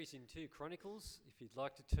In 2 Chronicles, if you'd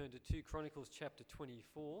like to turn to 2 Chronicles chapter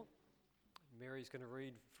 24, Mary's going to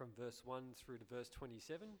read from verse 1 through to verse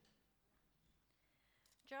 27.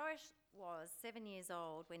 Joash was 7 years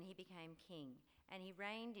old when he became king, and he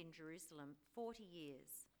reigned in Jerusalem 40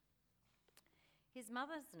 years. His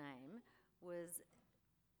mother's name was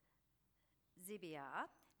Zibiah,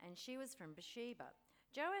 and she was from Beersheba.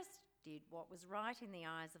 Joash did what was right in the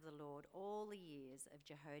eyes of the Lord all the years of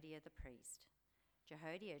Jehoiada the priest.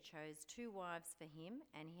 Jehoiada chose 2 wives for him,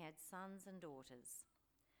 and he had sons and daughters.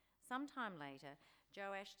 Sometime later,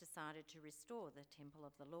 Joash decided to restore the temple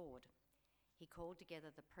of the Lord. He called together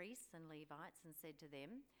the priests and Levites and said to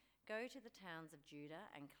them, "Go to the towns of Judah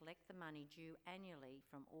and collect the money due annually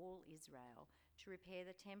from all Israel to repair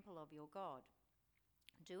the temple of your God.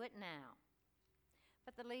 Do it now."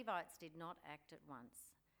 But the Levites did not act at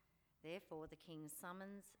once. Therefore the king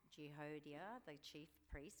summons Jehoiada, the chief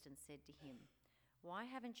priest, and said to him, "Why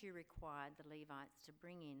haven't you required the Levites to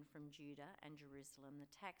bring in from Judah and Jerusalem the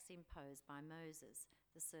tax imposed by Moses,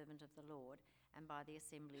 the servant of the Lord, and by the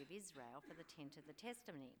assembly of Israel for the tent of the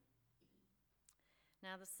testimony?"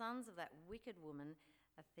 Now the sons of that wicked woman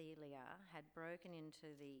Athaliah had broken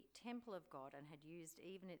into the temple of God and had used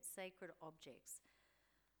even its sacred objects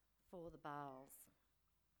for the Baals.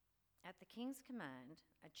 At the king's command,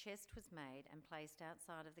 a chest was made and placed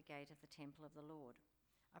outside of the gate of the temple of the Lord.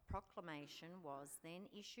 A proclamation was then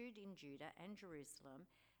issued in Judah and Jerusalem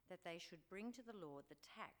that they should bring to the Lord the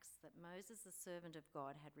tax that Moses, the servant of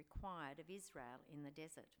God, had required of Israel in the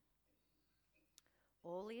desert.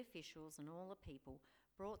 All the officials and all the people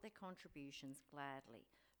brought their contributions gladly,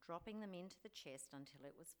 dropping them into the chest until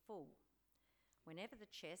it was full. Whenever the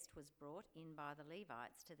chest was brought in by the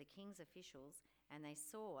Levites to the king's officials, and they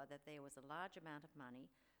saw that there was a large amount of money,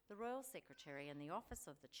 the royal secretary and the office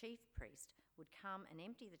of the chief priest would come and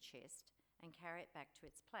empty the chest and carry it back to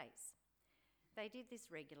its place. They did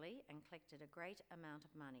this regularly and collected a great amount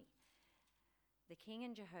of money. The king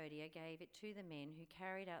and Jehoiada gave it to the men who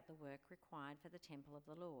carried out the work required for the temple of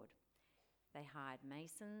the Lord. They hired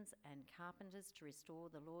masons and carpenters to restore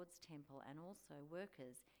the Lord's temple, and also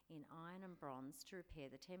workers in iron and bronze to repair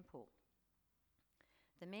the temple.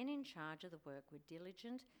 The men in charge of the work were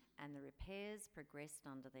diligent, and the repairs progressed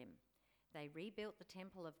under them. They rebuilt the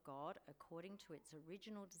temple of God according to its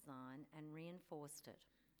original design and reinforced it.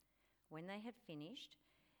 When they had finished,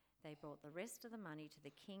 they brought the rest of the money to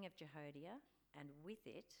the king of Jehoiada, and with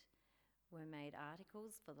it were made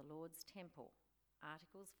articles for the Lord's temple,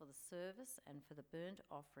 articles for the service and for the burnt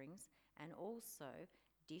offerings, and also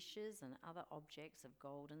dishes and other objects of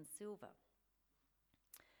gold and silver.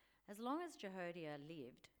 As long as Jehoiada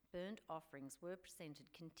lived, burnt offerings were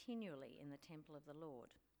presented continually in the temple of the Lord.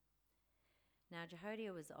 Now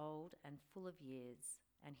Jehoiada was old and full of years,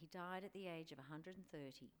 and he died at the age of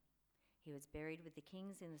 130. He was buried with the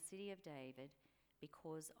kings in the city of David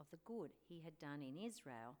because of the good he had done in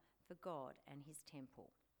Israel for God and his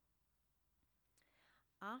temple.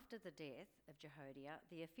 After the death of Jehoiada,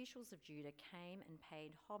 the officials of Judah came and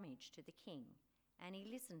paid homage to the king, and he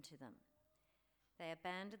listened to them. They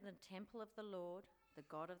abandoned the temple of the Lord, the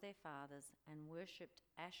God of their fathers, and worshipped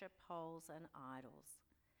Asher poles and idols.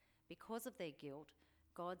 Because of their guilt,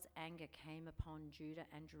 God's anger came upon Judah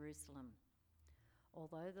and Jerusalem.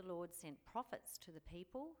 Although the Lord sent prophets to the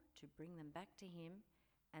people to bring them back to him,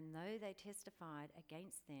 and though they testified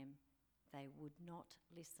against them, they would not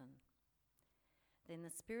listen. Then the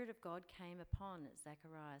Spirit of God came upon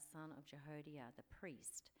Zechariah, son of Jehoiada, the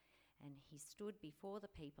priest, and he stood before the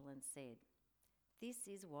people and said, "This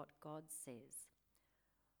is what God says.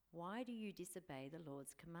 Why do you disobey the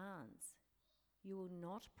Lord's commands? You will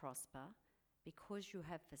not prosper because you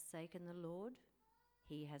have forsaken the Lord.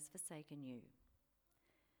 He has forsaken you."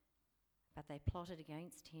 But they plotted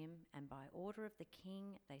against him, and by order of the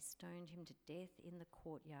king, they stoned him to death in the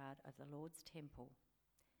courtyard of the Lord's temple.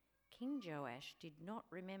 King Joash did not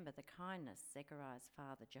remember the kindness Zechariah's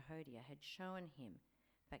father Jehoiada had shown him,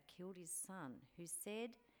 but killed his son, who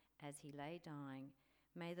said, as he lay dying,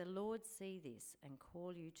 "May the Lord see this and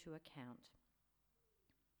call you to account."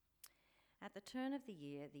 At the turn of the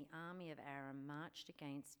year, the army of Aram marched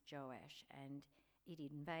against Joash, and it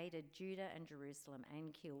invaded Judah and Jerusalem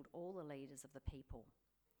and killed all the leaders of the people.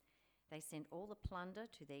 They sent all the plunder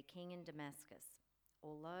to their king in Damascus.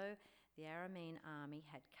 Although the Aramean army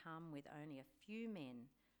had come with only a few men,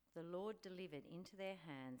 the Lord delivered into their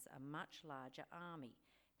hands a much larger army,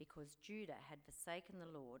 because Judah had forsaken the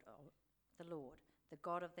Lord, the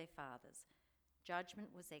God of their fathers.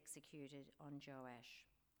 Judgment was executed on Joash.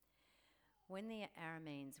 When the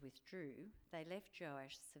Arameans withdrew, they left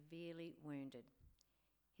Joash severely wounded.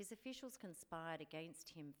 His officials conspired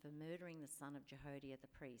against him for murdering the son of Jehoiada the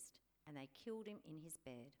priest, and they killed him in his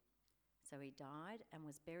bed. So he died and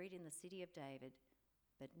was buried in the city of David,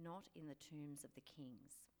 but not in the tombs of the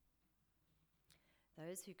kings.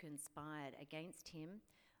 Those who conspired against him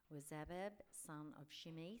were Zabad, son of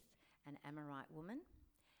Shimith, an Amorite woman,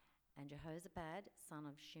 and Jehozabad, son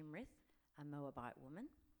of Shimrith, a Moabite woman.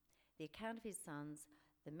 The account of his sons,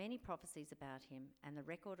 the many prophecies about him, and the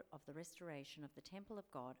record of the restoration of the temple of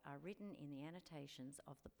God are written in the annotations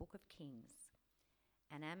of the Book of Kings.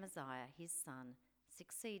 And Amaziah, his son,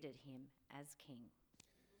 succeeded him as king.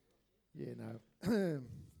 Yeah, no.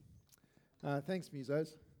 Thanks,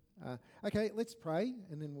 Musos. Okay, let's pray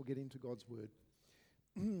and then we'll get into God's word.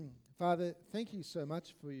 Father, thank you so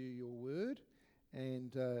much for your word.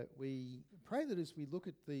 And we pray that as we look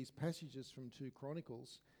at these passages from 2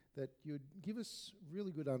 Chronicles, that you'd give us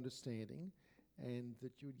really good understanding and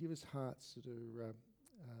that you would give us hearts that are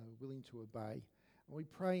willing to obey. And we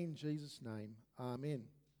pray in Jesus' name. Amen.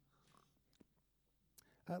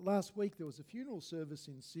 Last week there was a funeral service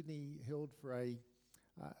in Sydney held for a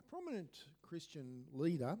prominent Christian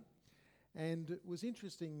leader, and it was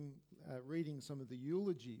interesting reading some of the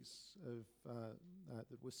eulogies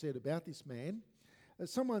that were said about this man.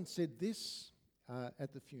 Someone said this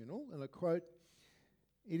at the funeral, and I quote,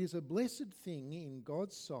 "It is a blessed thing in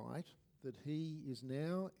God's sight that he is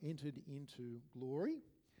now entered into glory,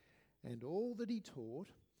 and all that he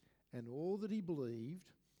taught, and all that he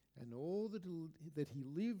believed, and all that he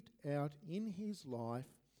lived out in his life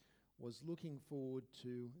was looking forward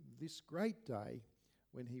to this great day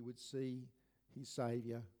when he would see his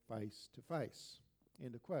Saviour face to face."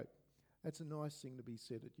 End of quote. That's a nice thing to be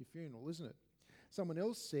said at your funeral, isn't it? Someone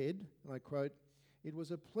else said, and I quote, "It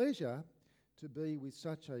was a pleasure to be with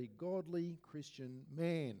such a godly Christian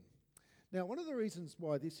man." Now, one of the reasons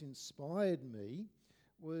why this inspired me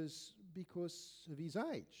was because of his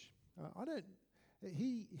age.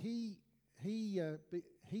 He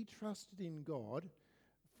trusted in God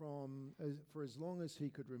for as long as he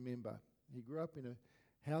could remember. He grew up in a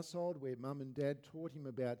household where mum and dad taught him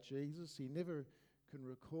about Jesus. He never can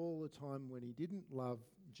recall a time when he didn't love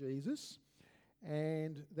Jesus.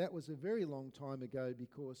 And that was a very long time ago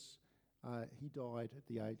because he died at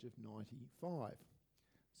the age of 95.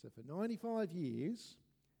 So for 95 years,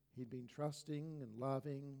 he'd been trusting and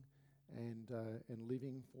loving and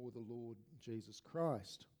living for the Lord Jesus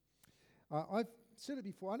Christ. I've said it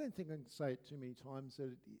before, I don't think I can say it too many times,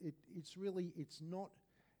 that it's not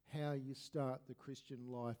how you start the Christian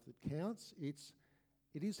life that counts, it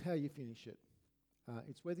is how you finish it.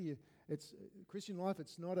 Christian life,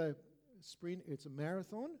 it's not a sprint, it's a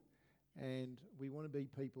marathon, and we want to be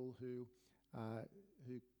people who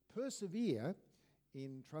persevere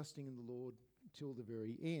in trusting in the Lord till the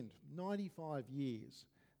very end. 95 years,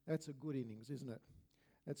 that's a good innings, isn't it?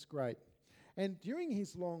 That's great. And during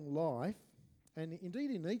his long life, and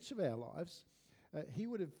indeed in each of our lives, he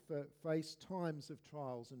would have faced times of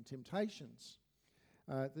trials and temptations.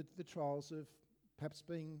 The trials of perhaps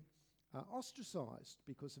being ostracised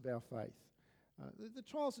because of our faith. The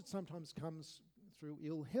trials that sometimes comes through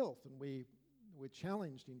ill health, and we're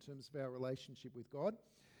challenged in terms of our relationship with God,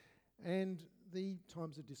 and the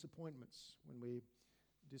times of disappointments, when we're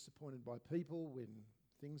disappointed by people, when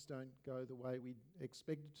things don't go the way we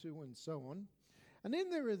expected to, and so on. And then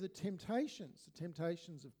there are the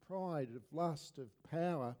temptations of pride, of lust, of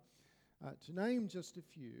power. To name just a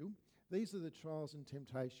few, these are the trials and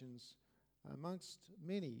temptations amongst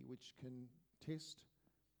many which can test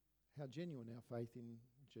how genuine our faith in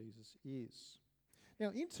Jesus is. Now,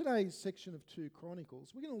 in today's section of 2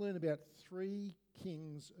 Chronicles, we're going to learn about 3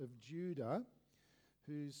 kings of Judah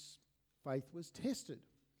whose faith was tested.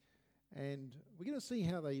 And we're going to see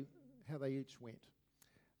how they each went.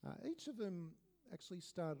 Each of them actually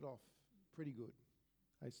started off pretty good.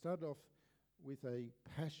 They started off with a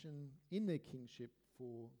passion in their kingship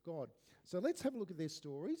for God. So let's have a look at their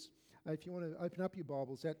stories. If you want to open up your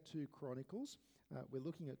Bibles at 2 Chronicles, we're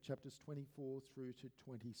looking at chapters 24 through to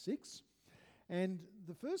 26. And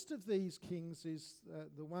the first of these kings is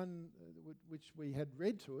the one which we had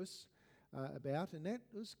read to us about, and that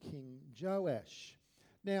was King Joash.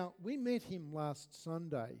 Now, we met him last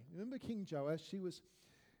Sunday. Remember King Joash? He was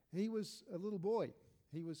a little boy.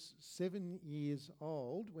 He was 7 years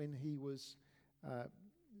old when he was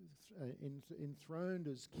enthroned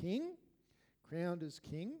as king, crowned as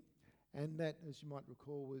king, and that, as you might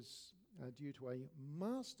recall, was due to a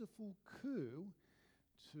masterful coup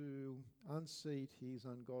to unseat his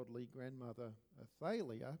ungodly grandmother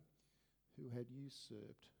Athaliah, who had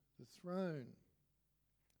usurped the throne.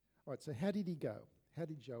 All right, so how did he go? How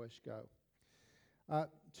did Joash go?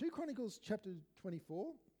 2 Chronicles chapter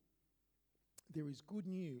 24, there is good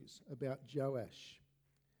news about Joash.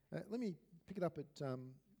 Let me pick it up at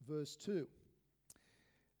verse 2.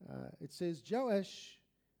 It says, Joash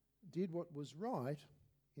did what was right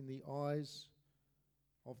in the eyes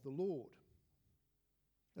of the Lord.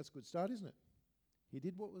 That's a good start, isn't it? He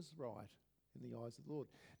did what was right in the eyes of the Lord.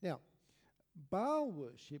 Now, Baal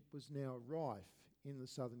worship was now rife in the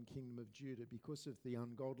southern kingdom of Judah because of the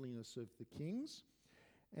ungodliness of the kings.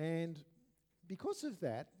 And because of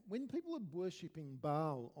that, when people are worshipping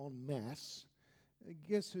Baal en masse,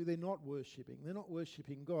 guess who they're not worshipping? They're not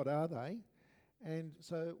worshipping God, are they? And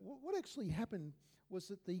so what actually happened was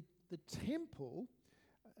that the temple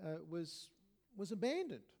was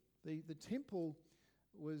abandoned. The temple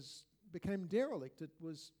became derelict. It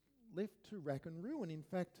was left to rack and ruin. In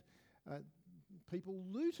fact, people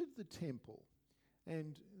looted the temple,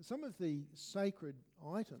 and some of the sacred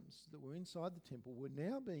items that were inside the temple were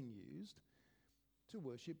now being used to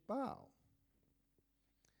worship Baal.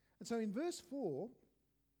 And so in verse 4,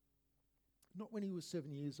 not when he was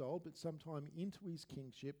 7 years old, but sometime into his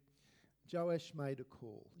kingship, Joash made a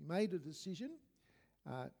call. He made a decision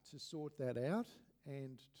to sort that out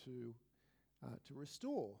and to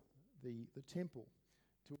restore the temple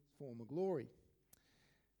to its former glory.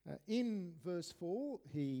 In verse 4,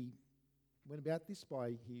 he went about this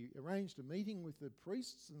by, he arranged a meeting with the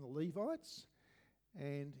priests and the Levites,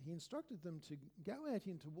 and he instructed them to go out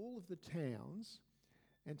into all of the towns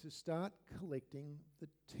and to start collecting the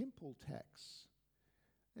temple tax.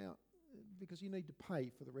 Now, because you need to pay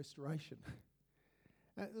for the restoration.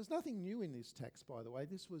 There's nothing new in this tax, by the way.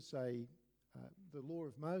 This was the law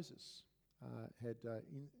of Moses had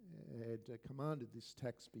commanded this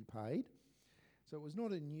tax be paid. So it was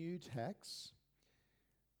not a new tax.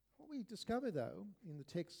 What we discover, though, in the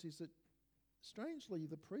text is that, strangely,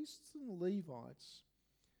 the priests and the Levites,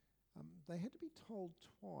 they had to be told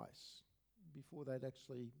twice before they'd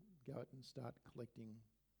actually go out and start collecting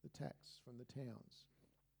the tax from the towns.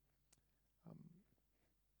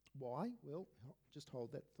 Why? Well, just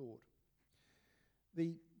hold that thought.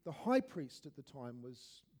 The high priest at the time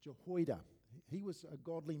was Jehoiada. He was a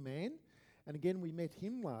godly man, and again we met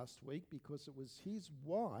him last week because it was his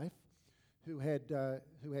wife who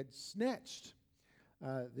had snatched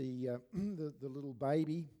the little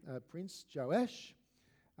baby Prince Joash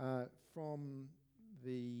from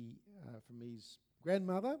his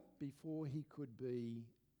grandmother before he could be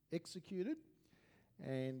executed,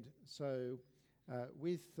 and so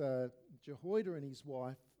with Jehoiada and his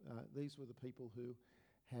wife, these were the people who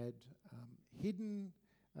had hidden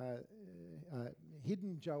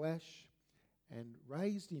Joash and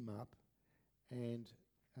raised him up, and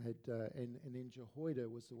then Jehoiada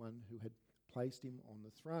was the one who had placed him on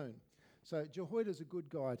the throne. So Jehoiada's a good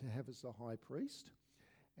guy to have as the high priest,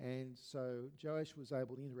 and so Joash was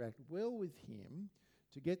able to interact well with him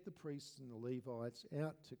to get the priests and the Levites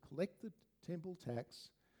out to collect the temple tax,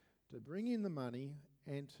 to bring in the money,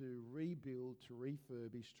 and to rebuild, to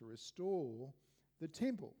refurbish, to restore the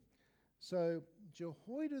temple. So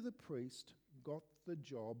Jehoiada the priest got the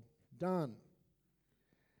job done.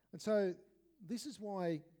 And so this is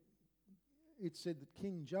why it said that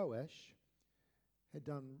King Joash had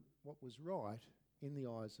done what was right in the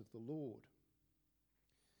eyes of the Lord.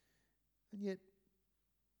 And yet,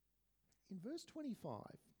 in verse 25,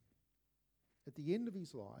 at the end of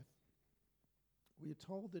his life, we are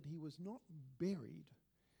told that he was not buried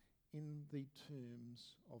in the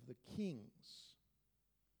tombs of the kings.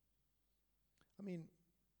 I mean,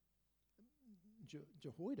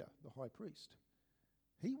 Jehoiada, the high priest,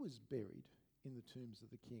 he was buried in the tombs of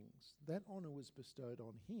the kings. That honour was bestowed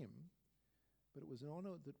on him, but it was an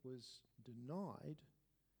honour that was denied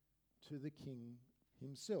to the king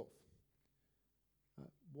himself.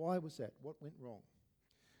 Why was that? What went wrong?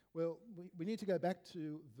 Well, we need to go back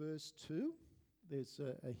to verse 2. There's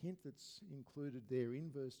a hint that's included there in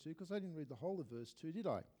verse 2, because I didn't read the whole of verse 2, did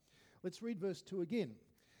I? Let's read verse 2 again.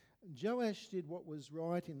 Joash did what was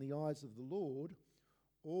right in the eyes of the Lord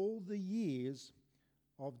all the years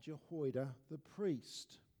of Jehoiada the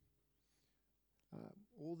priest.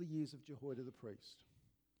 All the years of Jehoiada the priest.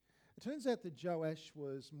 It turns out that Joash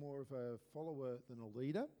was more of a follower than a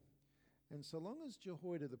leader, and so long as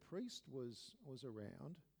Jehoiada the priest was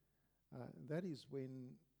around, that is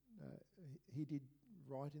when he did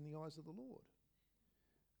right in the eyes of the Lord.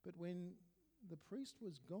 But when the priest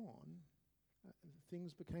was gone,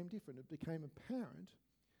 things became different. It became apparent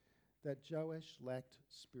that Joash lacked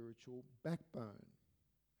spiritual backbone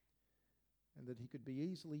and that he could be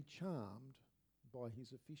easily charmed by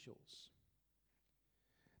his officials.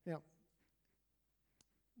 Now,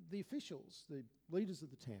 the officials, the leaders of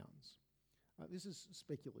the towns, this is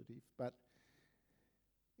speculative, but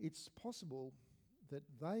it's possible that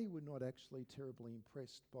they were not actually terribly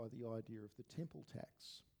impressed by the idea of the temple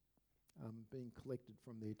tax being collected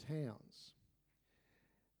from their towns.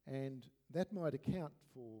 And that might account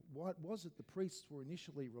for why it was that the priests were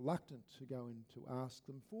initially reluctant to go in to ask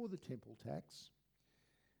them for the temple tax,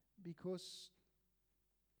 because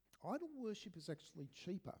idol worship is actually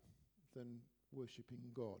cheaper than worshipping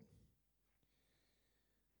God.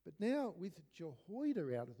 But now, with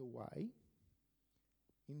Jehoiada out of the way,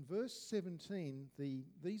 in verse 17,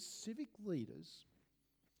 these civic leaders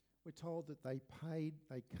were told that they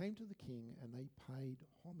came to the king and they paid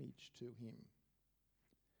homage to him.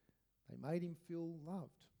 They made him feel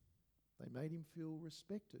loved. They made him feel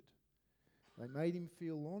respected. They made him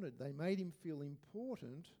feel honoured. They made him feel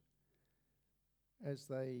important as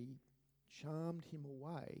they charmed him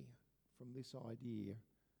away from this idea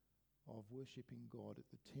of worshipping God at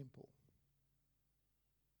the temple.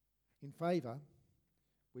 In favour,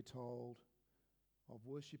 we're told, of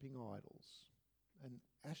worshipping idols and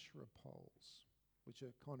Asherah poles, which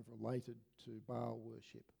are kind of related to Baal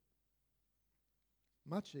worship.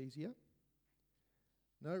 Much easier,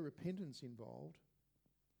 no repentance involved,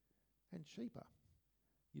 and cheaper.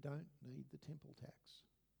 You don't need the temple tax,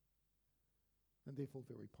 and therefore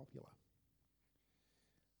very popular.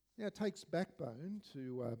 Now it takes backbone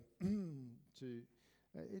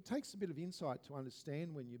it takes a bit of insight to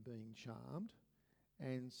understand when you're being charmed,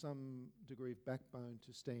 and some degree of backbone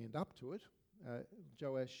to stand up to it.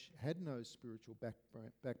 Joash had no spiritual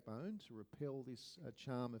backbone to repel this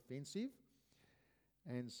charm offensive,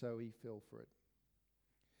 and so he fell for it.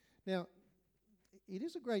 Now, it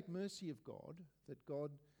is a great mercy of God that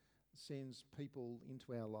God sends people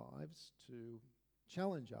into our lives to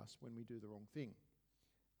challenge us when we do the wrong thing.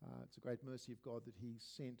 It's a great mercy of God that he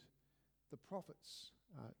sent the prophets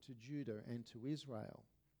to Judah and to Israel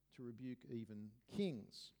to rebuke even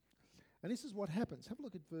kings. And this is what happens. Have a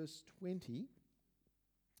look at verse 20. I'm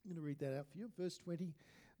going to read that out for you. Verse 20.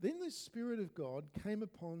 Then the Spirit of God came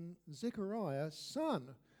upon Zechariah,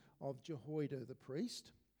 son of Jehoiada the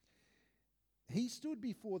priest. He stood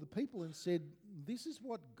before the people and said, "This is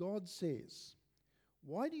what God says.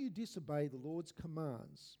 Why do you disobey the Lord's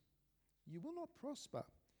commands? You will not prosper,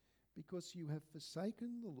 because you have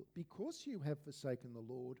forsaken the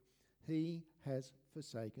Lord, he has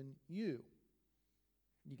forsaken you."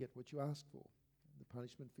 You get what you ask for. The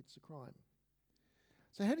punishment fits the crime.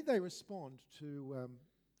 So how did they respond to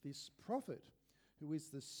this prophet who is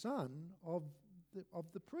the son of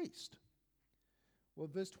the priest? Well,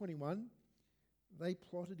 verse 21, they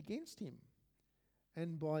plotted against him.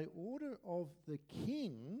 And by order of the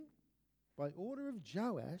king, by order of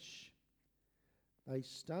Joash, they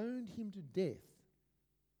stoned him to death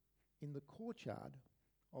in the courtyard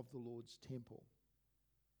of the Lord's temple.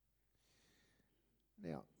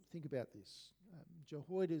 Now, think about this.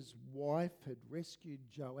 Jehoiada's wife had rescued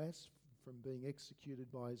Joash from being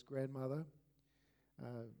executed by his grandmother.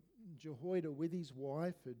 Jehoiada, with his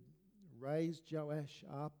wife, had raised Joash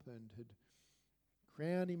up and had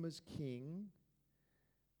crowned him as king.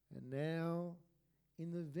 And now,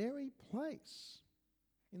 in the very place,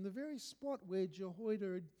 in the very spot where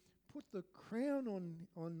Jehoiada had put the crown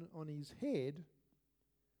on his head,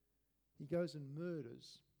 he goes and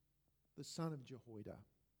murders the son of Jehoiada,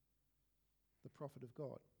 the prophet of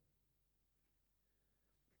God.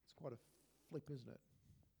 It's quite a flip, isn't it?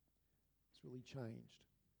 It's really changed.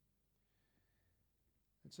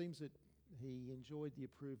 It seems that he enjoyed the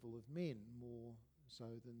approval of men more so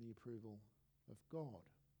than the approval of God,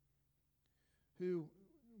 who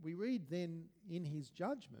we read then in his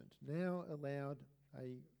judgment now allowed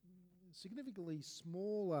a significantly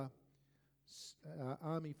smaller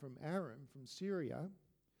army from Aram, from Syria,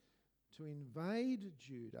 to invade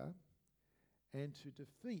Judah and to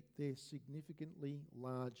defeat their significantly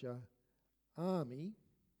larger army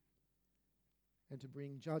and to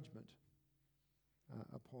bring judgment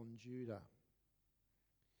upon Judah.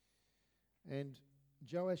 And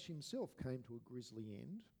Joash himself came to a grisly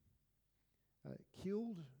end,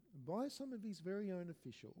 killed by some of his very own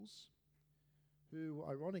officials, who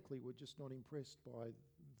ironically were just not impressed by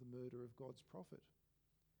the murder of God's prophet.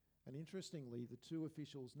 And interestingly, the two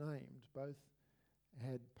officials named both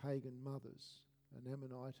had pagan mothers, an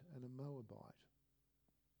Ammonite and a Moabite,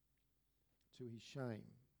 to his shame.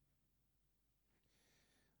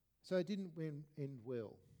 So it didn't end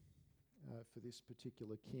well for this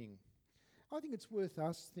particular king. I think it's worth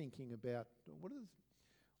us thinking about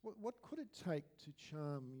what could it take to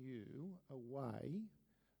charm you away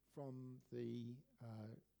from the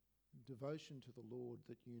devotion to the Lord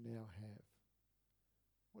that you now have?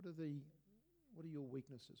 What are your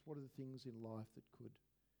weaknesses? What are the things in life that could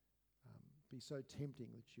be so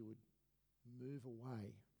tempting that you would move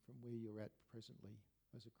away from where you're at presently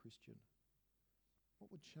as a Christian?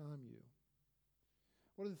 What would charm you?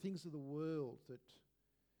 What are the things of the world that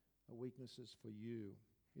are weaknesses for you?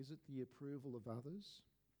 Is it the approval of others?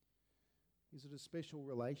 Is it a special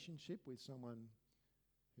relationship with someone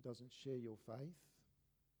who doesn't share your faith?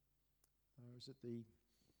 Or is it the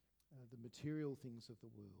material things of the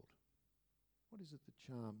world? What is it that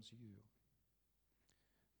charms you?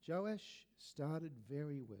 Joash started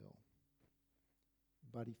very well,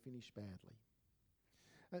 but he finished badly.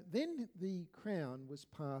 Then the crown was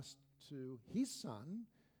passed to his son,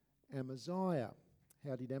 Amaziah.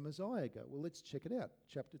 How did Amaziah go? Well, let's check it out.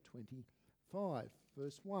 Chapter 25,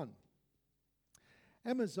 verse 1.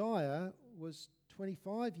 Amaziah was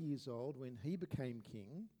 25 years old when he became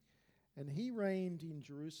king, and he reigned in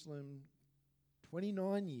Jerusalem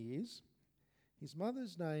 29 years. His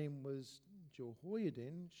mother's name was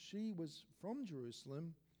Jehoiadin. She was from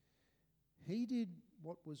Jerusalem. He did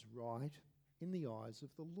what was right in the eyes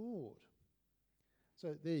of the Lord.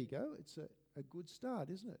 So there you go. It's a good start,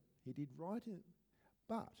 isn't it? He did right in it.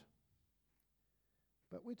 But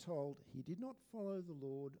we're told he did not follow the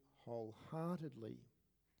Lord wholeheartedly.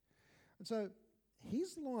 And so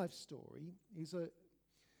his life story is a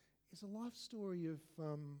life story of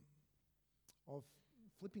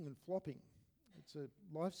flipping and flopping. It's a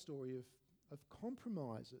life story of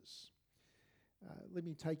compromises. Let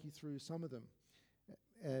me take you through some of them.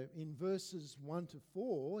 In verses 1 to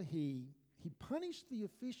 4, he punished the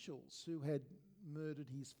officials who had murdered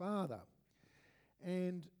his father.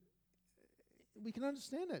 And we can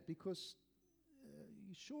understand that because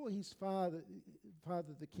sure, his father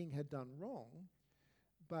the king had done wrong,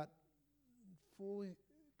 but for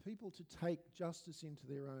people to take justice into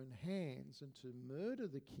their own hands and to murder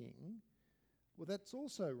the king, well, that's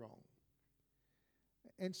also wrong.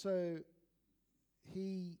 And so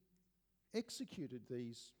he executed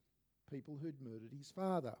these people who'd murdered his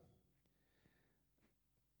father.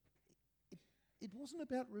 It wasn't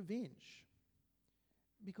about revenge,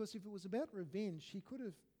 because if it was about revenge, he could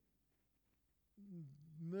have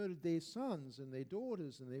murdered their sons and their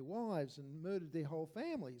daughters and their wives and murdered their whole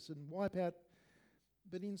families and wipe out.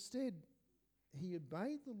 But instead, he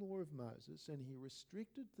obeyed the law of Moses and he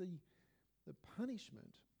restricted the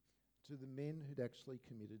punishment to the men who'd actually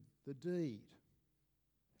committed the deed.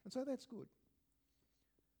 And so that's good.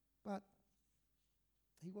 But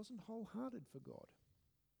he wasn't wholehearted for God.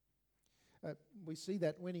 We see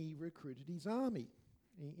that when he recruited his army.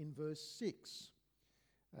 In verse 6,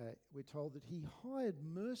 we're told that he hired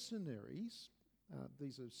mercenaries,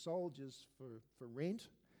 these are soldiers for rent,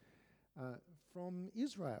 from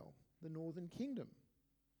Israel, the northern kingdom.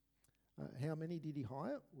 How many did he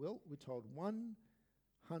hire? Well, we're told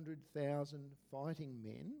 100,000 fighting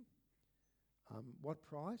men. What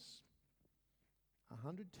price?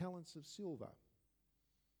 100 talents of silver.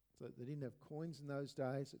 So they didn't have coins in those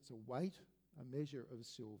days. It's a weight, a measure of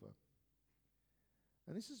silver.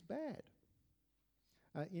 And this is bad.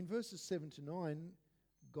 In verses 7 to 9,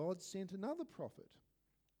 God sent another prophet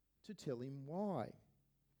to tell him why.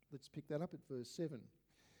 Let's pick that up at verse 7,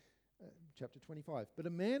 chapter 25. But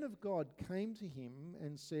a man of God came to him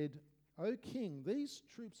and said, O king, these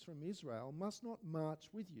troops from Israel must not march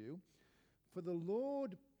with you, for the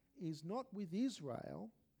Lord is not with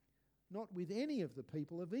Israel, not with any of the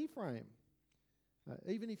people of Ephraim.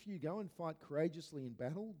 Even if you go and fight courageously in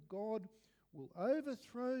battle, God will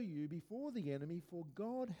overthrow you before the enemy, for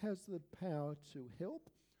God has the power to help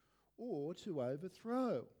or to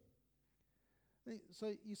overthrow.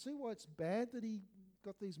 So you see why it's bad that he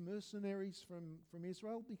got these mercenaries from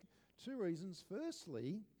Israel? Two reasons.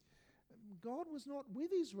 Firstly, God was not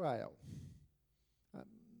with Israel.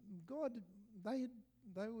 They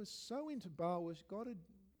were so into Baal, God had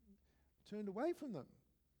turned away from them.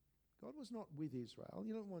 God was not with Israel.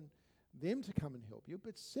 You don't want them to come and help you.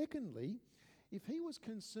 But secondly, if he was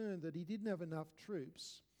concerned that he didn't have enough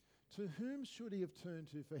troops, to whom should he have turned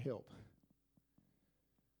to for help?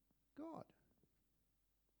 God.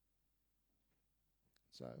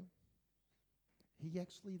 So, he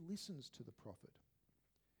actually listens to the prophet.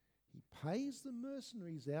 He pays the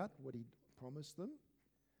mercenaries out what he promised them,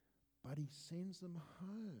 but he sends them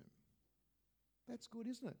home. That's good,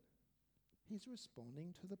 isn't it? He's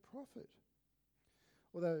responding to the prophet.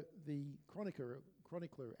 Although the chronicler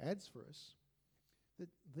adds for us that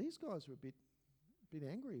these guys were a bit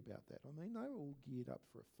angry about that. I mean, they were all geared up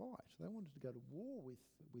for a fight. They wanted to go to war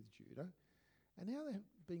with Judah, And now they're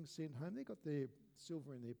being sent home. They've got their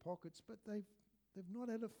silver in their pockets, but they've not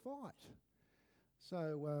had a fight.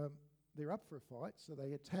 So they're up for a fight, so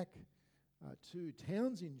they attack 2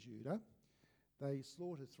 towns in Judah. They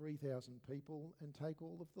slaughter 3,000 people and take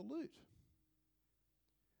all of the loot.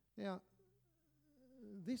 Now,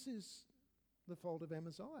 this is the fault of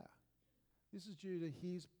Amaziah. This is due to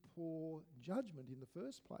his poor judgment in the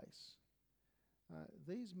first place.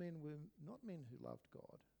 These men were not men who loved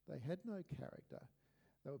God. They had no character.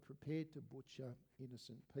 They were prepared to butcher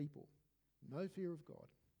innocent people. No fear of God.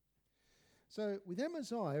 So with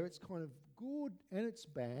Amaziah, it's kind of good and it's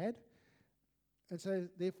bad. And so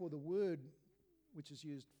therefore the word which is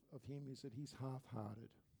used of him is that he's half-hearted.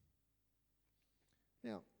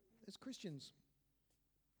 Now, as Christians,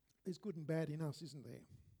 there's good and bad in us, isn't there?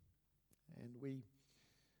 And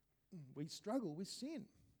we struggle with sin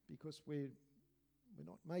because we're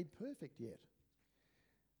not made perfect yet.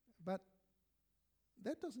 But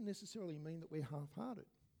that doesn't necessarily mean that we're half-hearted.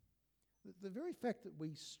 The very fact that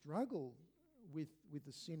we struggle with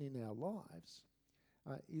the sin in our lives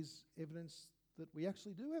is evidence that we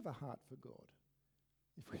actually do have a heart for God.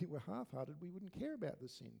 If we were half-hearted, we wouldn't care about the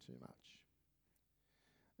sin too much.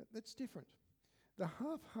 That's different. The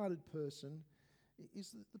half-hearted person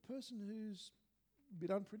is the person who's a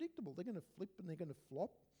bit unpredictable. They're going to flip and they're going to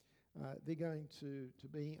flop. They're going to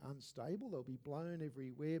be unstable. They'll be blown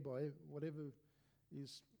everywhere by whatever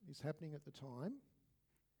is happening at the time.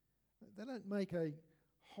 They don't make a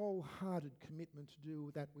wholehearted commitment to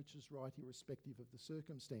do that which is right irrespective of the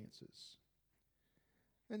circumstances.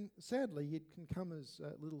 And sadly, it can come as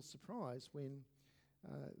a little surprise when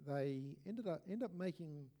they end up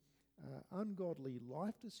making ungodly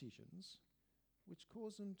life decisions which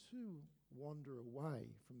cause them to wander away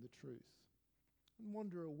from the truth and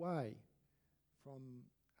wander away from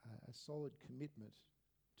a solid commitment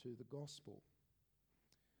to the gospel.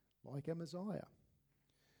 Like Amaziah.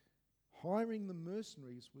 Hiring the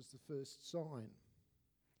mercenaries was the first sign.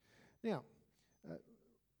 Now,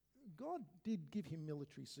 God did give him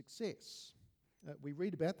military success. We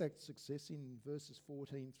read about that success in verses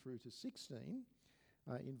 14 through to 16.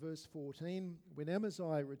 In verse 14, when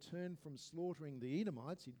Amaziah returned from slaughtering the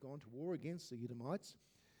Edomites, he'd gone to war against the Edomites,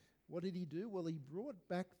 what did he do? Well, he brought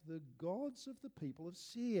back the gods of the people of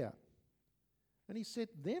Seir, and he set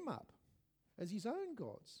them up as his own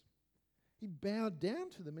gods. He bowed down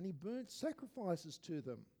to them and he burnt sacrifices to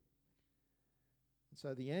them. And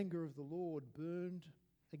so the anger of the Lord burned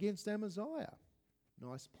against Amaziah.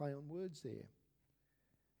 Nice play on words there.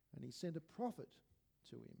 And he sent a prophet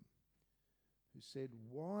to him who said,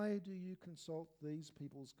 "Why do you consult these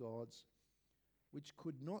people's gods, which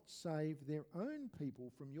could not save their own people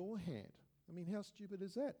from your hand?" I mean, how stupid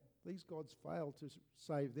is that? These gods failed to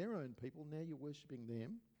save their own people. Now you're worshipping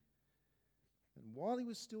them. And while he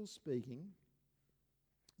was still speaking,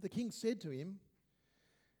 the king said to him,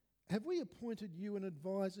 "Have we appointed you an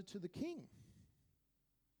advisor to the king?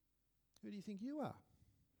 Who do you think you are?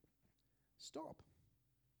 Stop.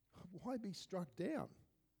 Why be struck down?"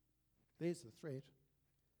 There's the threat.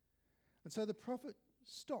 And so the prophet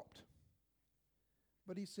stopped.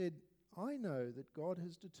 But he said, "I know that God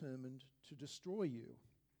has determined to destroy you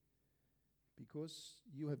because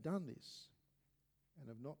you have done this and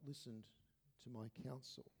have not listened to my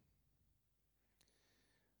counsel."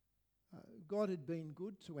 God had been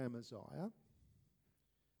good to Amaziah,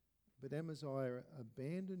 but Amaziah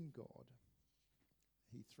abandoned God.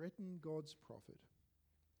 He threatened God's prophet.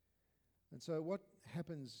 And so what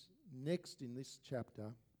happens next in this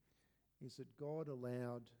chapter is that God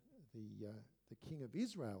allowed the king of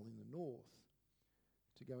Israel in the north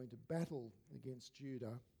to go into battle against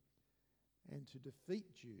Judah and to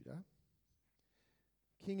defeat Judah.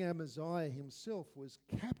 King Amaziah himself was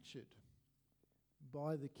captured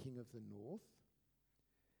by the king of the north,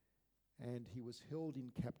 and he was held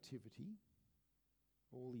in captivity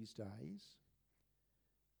all his days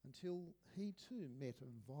until he too met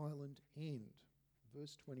a violent end.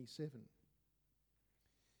 Verse 27.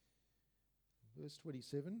 Verse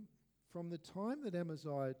 27, "From the time that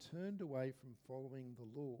Amaziah turned away from following the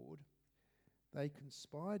Lord, they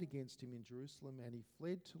conspired against him in Jerusalem, and he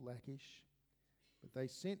fled to Lachish. But they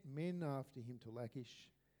sent men after him to Lachish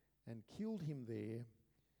and killed him there.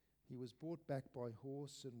 He was brought back by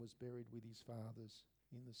horse and was buried with his fathers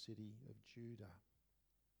in the city of Judah."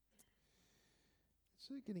 It's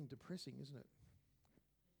sort of getting depressing, isn't it?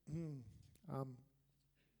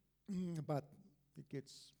 But it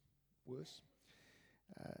gets worse.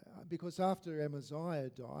 Because after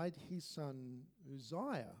Amaziah died, his son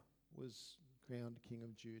Uzziah was crowned king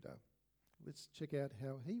of Judah. Let's check out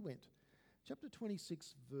how he went. Chapter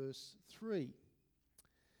 26, verse 3.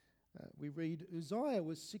 We read, Uzziah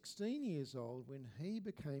was 16 years old when he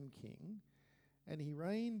became king, and he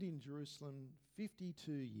reigned in Jerusalem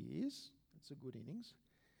 52 years. That's a good innings.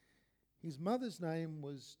 His mother's name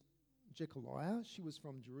was Jechaliah. She was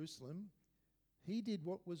from Jerusalem. He did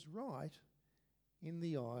what was right in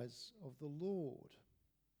the eyes of the Lord.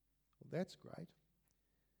 Well, that's great.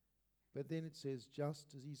 But then it says,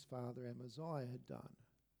 just as his father Amaziah had done.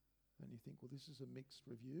 And you think, well, this is a mixed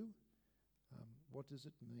review. What does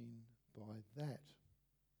it mean by that?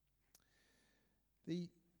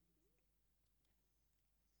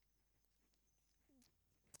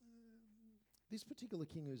 This particular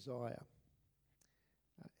King Uzziah,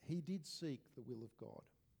 he did seek the will of God.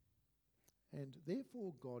 And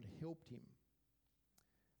therefore God helped him.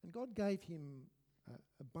 And God gave him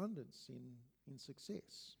abundance in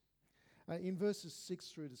success. In verses 6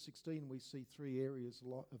 through to 16, we see three areas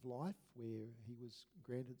of life where he was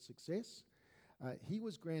granted success. He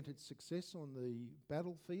was granted success on the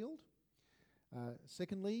battlefield.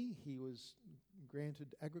 Secondly, he was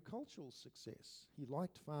granted agricultural success. He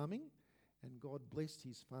liked farming, and God blessed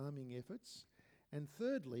his farming efforts. And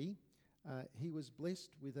thirdly, he was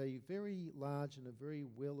blessed with a very large and a very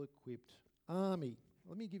well-equipped army.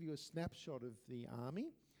 Let me give you a snapshot of the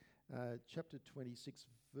army. Chapter 26,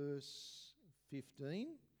 verse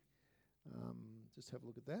 15. Just have a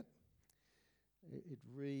look at that. It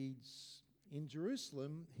reads, in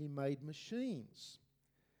Jerusalem he made machines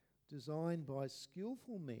designed by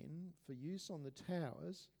skillful men for use on the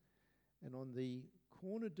towers and on the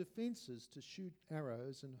corner defences to shoot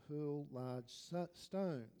arrows and hurl large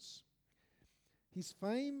stones. His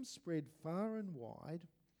fame spread far and wide,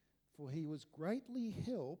 for he was greatly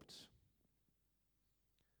helped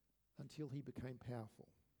until he became powerful.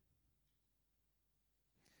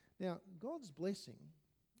 Now, God's blessing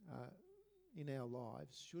in our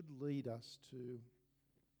lives should lead us to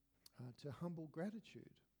humble gratitude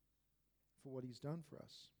for what he's done for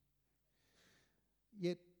us.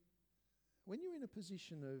 Yet, when you're in a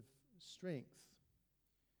position of strength,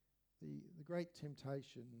 the great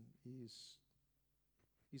temptation is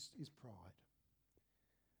pride.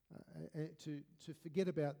 To forget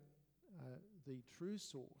about the true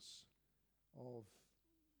source of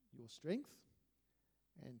your strength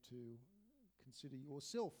and to consider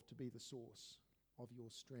yourself to be the source of your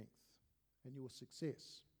strength and your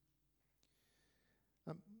success.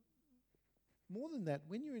 More than that,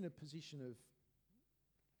 when you're in a position of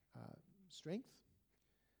strength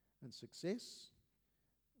and success,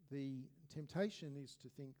 the temptation is to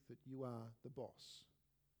think that you are the boss,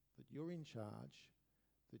 that you're in charge,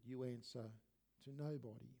 that you answer to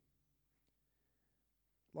nobody.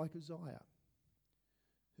 Like Uzziah,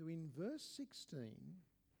 who in verse 16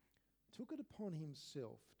 took it upon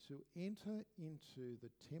himself to enter into the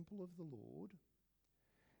temple of the Lord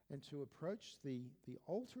and to approach the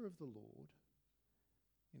altar of the Lord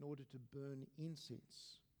in order to burn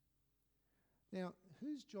incense. Now,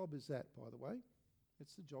 whose job is that, by the way?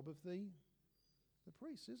 It's the job of the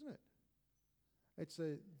priests, isn't it? It's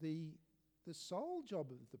the sole job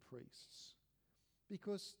of the priests,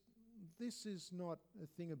 because this is not a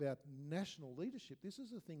thing about national leadership. This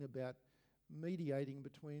is a thing about mediating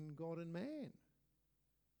between God and man,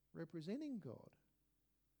 representing God.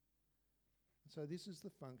 So this is the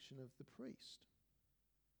function of the priest.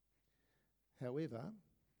 However,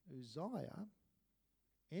 Uzziah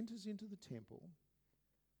enters into the temple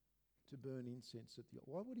to burn incense at the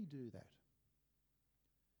altar. Why would he do that?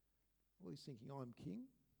 Well, he's thinking, I'm king.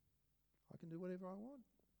 I can do whatever I want.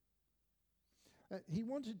 He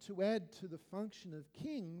wanted to add to the function of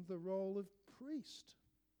king the role of priest.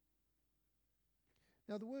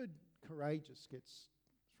 Now, the word courageous gets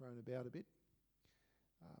thrown about a bit.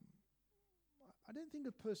 I don't think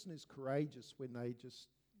a person is courageous when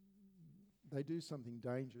they do something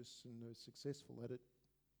dangerous and are successful at it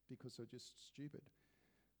because they're just stupid.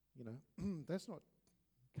 You know, that's not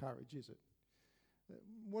courage, is it?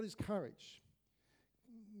 What is courage?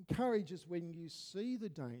 Courage is when you see the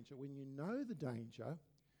danger, when you know the danger,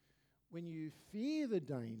 when you fear the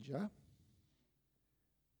danger,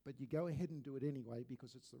 but you go ahead and do it anyway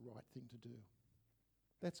because it's the right thing to do.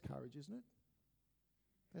 That's courage, isn't it?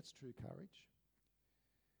 That's true courage.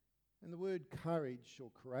 And the word courage or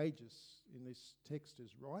courageous in this text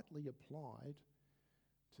is rightly applied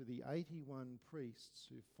to the 81 priests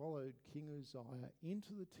who followed King Uzziah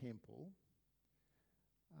into the temple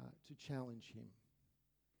to challenge him,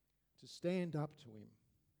 to stand up to him,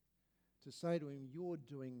 to say to him, you're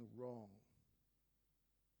doing wrong.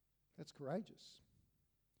 That's courageous.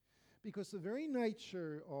 Because the very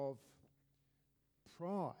nature of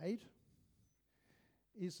pride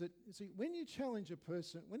is that, see, when you challenge a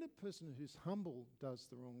person, when a person who's humble does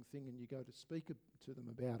the wrong thing and you go to speak to them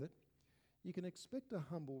about it, you can expect a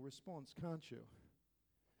humble response, can't you?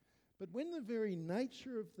 But when the very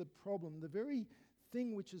nature of the problem, the very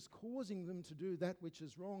thing which is causing them to do that which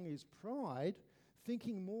is wrong is pride,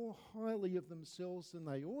 thinking more highly of themselves than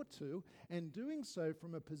they ought to, and doing so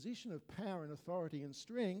from a position of power and authority and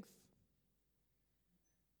strength,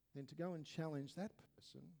 then to go and challenge that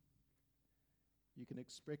person, you can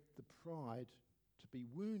expect the pride to be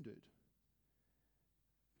wounded.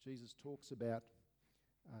 Jesus talks about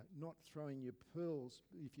not throwing your pearls.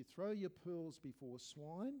 If you throw your pearls before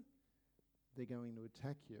swine, they're going to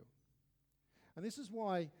attack you. And this is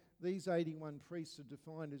why these 81 priests are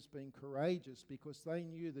defined as being courageous, because they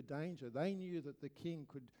knew the danger. They knew that the king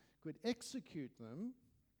could execute them,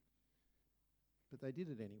 but they did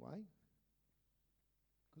it anyway,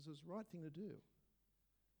 because it was the right thing to do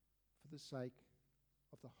for the sake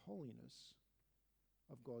of the holiness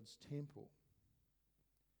of God's temple.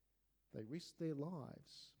 They risked their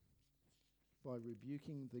lives by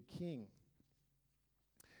rebuking the king.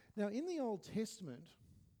 Now, in the Old Testament,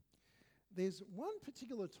 there's one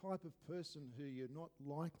particular type of person who you're not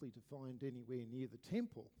likely to find anywhere near the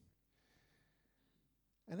temple,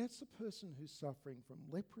 and that's the person who's suffering from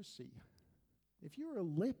leprosy. If you're a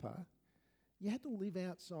leper, you had to live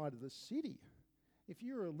outside of the city. If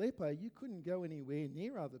you were a leper, you couldn't go anywhere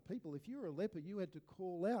near other people. If you were a leper, you had to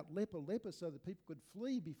call out, leper, leper, so that people could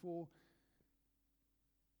flee before.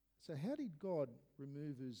 So how did God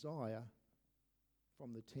remove Uzziah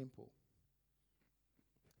from the temple?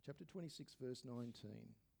 Chapter 26, verse 19.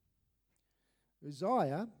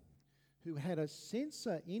 Uzziah, who had a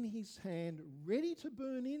censer in his hand ready to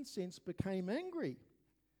burn incense, became angry.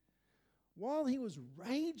 While he was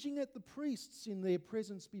raging at the priests in their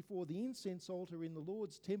presence before the incense altar in the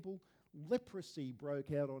Lord's temple, leprosy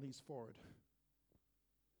broke out on his forehead.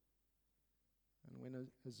 And when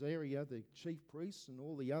Azariah, the chief priest, and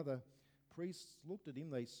all the other priests looked at him,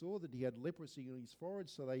 they saw that he had leprosy on his forehead,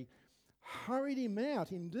 so they hurried him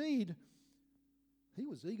out. Indeed, he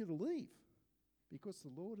was eager to leave because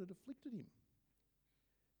the Lord had afflicted him.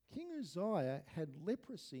 King Uzziah had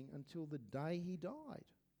leprosy until the day he died.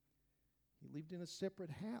 He lived in a separate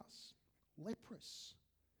house, leprous,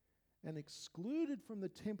 and excluded from the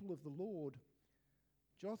temple of the Lord.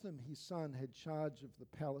 Jotham, his son, had charge of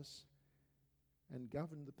the palace and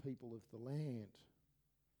governed the people of the land.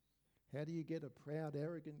 How do you get a proud,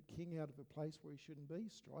 arrogant king out of a place where he shouldn't be?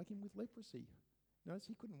 Strike him with leprosy. Notice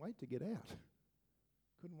he couldn't wait to get out.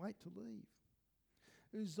 Couldn't wait to leave.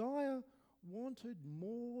 Uzziah wanted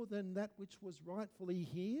more than that which was rightfully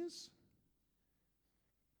his.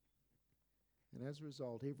 And as a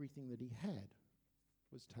result, everything that he had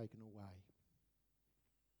was taken away.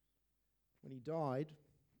 When he died,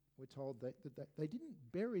 we're told that they didn't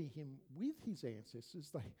bury him with his ancestors,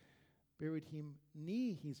 they buried him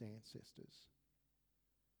near his ancestors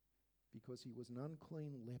because he was an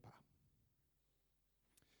unclean leper.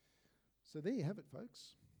 So there you have it,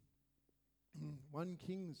 folks. One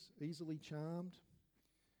king's easily charmed,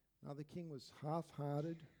 another king was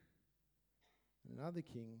half-hearted, and another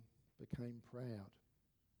king became proud.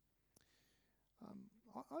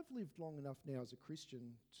 I've lived long enough now as a Christian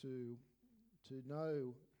to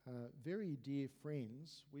know very dear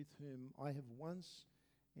friends with whom I have once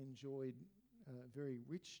enjoyed very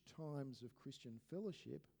rich times of Christian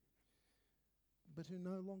fellowship, but who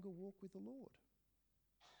no longer walk with the Lord.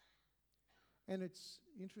 And it's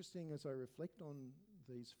interesting as I reflect on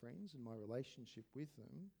these friends and my relationship with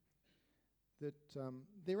them, that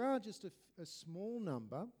there are just a small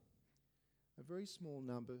number, a very small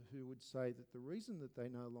number, who would say that the reason that they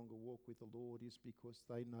no longer walk with the Lord is because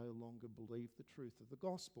they no longer believe the truth of the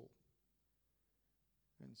gospel.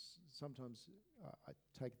 And sometimes I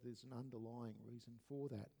take it as an underlying reason for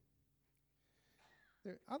that.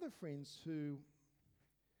 There are other friends who,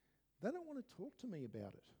 they don't want to talk to me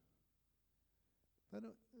about it.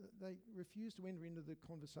 They refuse to enter into the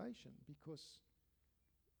conversation because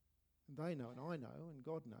they know, and I know, and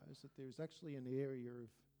God knows, that there is actually an area of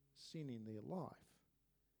sin in their life,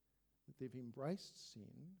 that they've embraced sin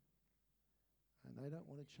and they don't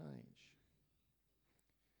want to change.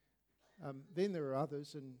 Then there are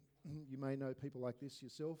others, and you may know people like this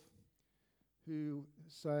yourself, who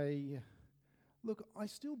say, look, I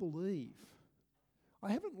still believe.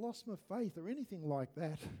 I haven't lost my faith or anything like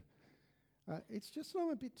that. It's just I'm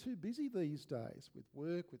a bit too busy these days with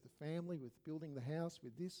work, with the family, with building the house,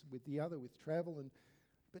 with this, with the other, with travel.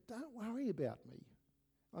 But don't worry about me.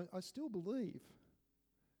 I still believe,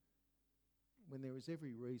 when there is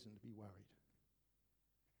every reason to be worried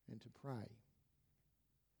and to pray.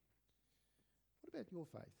 What about your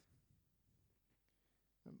faith?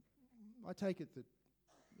 I take it that,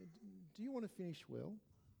 do you want to finish well?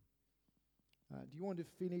 Do you want to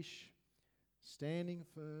finish standing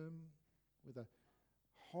firm with a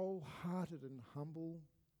wholehearted and humble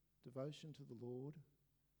devotion to the Lord?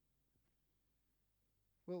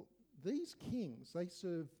 Well, these kings, they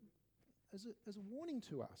serve as a warning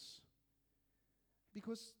to us,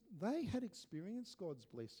 because they had experienced God's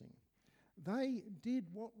blessing. They did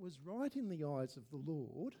what was right in the eyes of the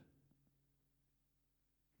Lord,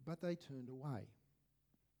 but they turned away.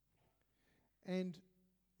 And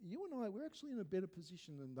you and I, we're actually in a better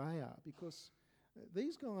position than they are, because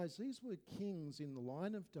these guys, these were kings in the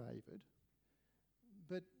line of David,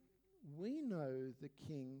 but we know the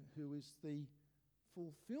king who is the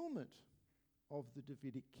fulfillment of the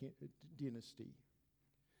Davidic dynasty.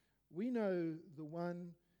 We know the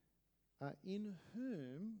one in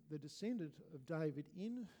whom, the descendant of David,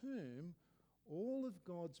 in whom all of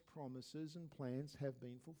God's promises and plans have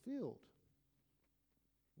been fulfilled.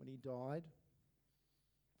 When he died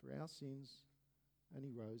for our sins and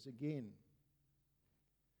he rose again.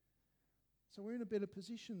 So we're in a better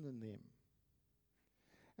position than them.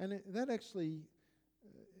 And that actually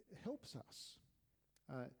helps us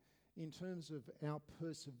in terms of our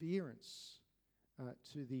perseverance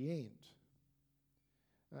to the end.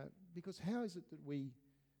 Because how is it that we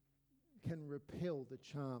can repel the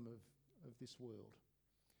charm of this world?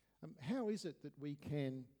 How is it that we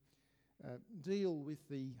can deal with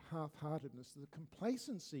the half-heartedness, the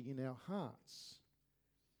complacency in our hearts?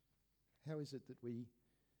 How is it that we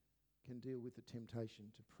can deal with the temptation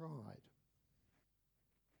to pride?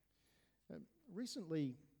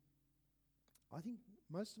 Recently, I think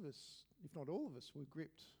most of us, if not all of us, were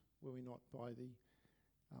gripped, were we not, by the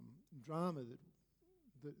drama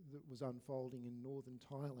that was unfolding in northern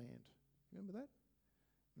Thailand. Remember that?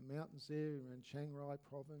 The mountains there around Chiang Rai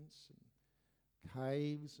province, and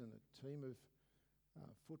caves, and a team of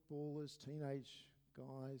footballers, teenage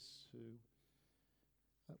guys who,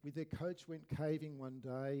 with their coach, went caving one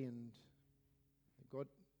day and got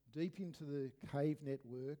deep into the cave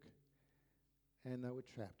network, and they were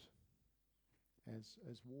trapped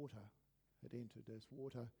as water had entered, as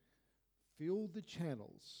water filled the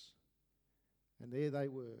channels, and there they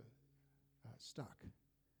were, stuck.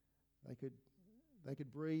 They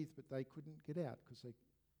could breathe, but they couldn't get out because the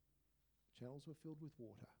channels were filled with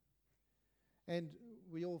water. And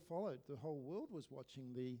we all followed. The whole world was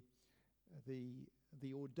watching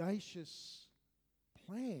the audacious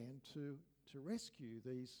plan to rescue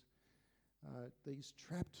these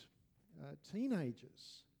trapped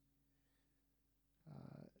teenagers.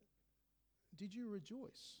 Did you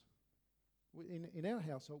rejoice? In our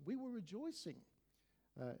household, we were rejoicing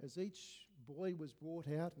as each boy was brought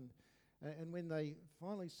out, and when they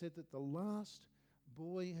finally said that the last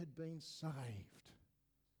boy had been saved.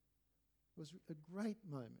 It was a great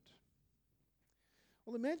moment.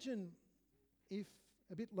 Well, imagine if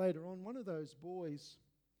a bit later on one of those boys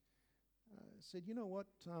said, you know what,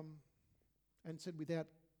 and said without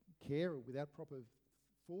care or without proper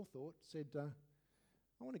forethought, said,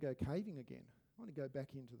 I want to go caving again. I want to go back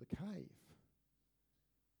into the cave.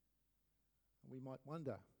 We might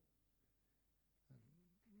wonder,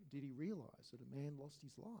 did he realise that a man lost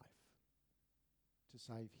his life to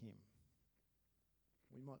save him?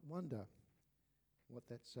 We might wonder what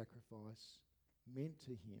that sacrifice meant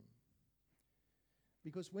to him.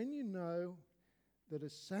 Because when you know that a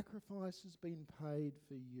sacrifice has been paid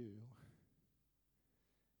for you,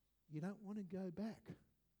 you don't want to go back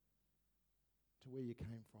to where you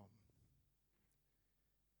came from.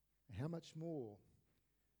 How much more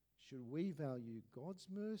should we value God's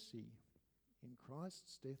mercy in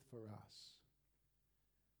Christ's death for us?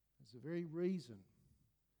 It's the very reason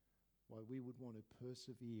why we would want to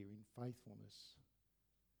persevere in faithfulness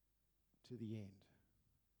to the end.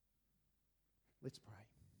 Let's pray.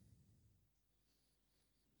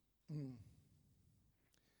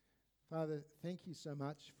 Father, thank you so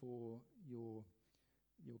much for your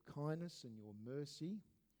kindness and your mercy,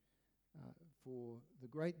 for the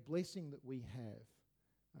great blessing that we have,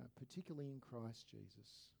 particularly in Christ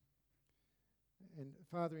Jesus. And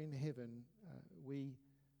Father in heaven, we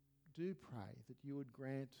do pray that you would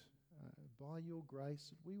grant, by your grace,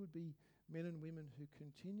 that we would be men and women who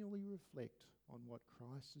continually reflect on what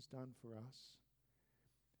Christ has done for us,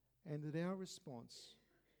 and that our response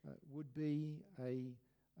would be a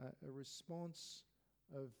response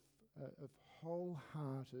of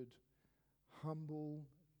wholehearted, humble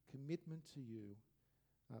commitment to you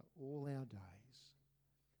all our days.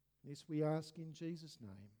 This we ask in Jesus'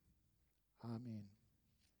 name. Amen.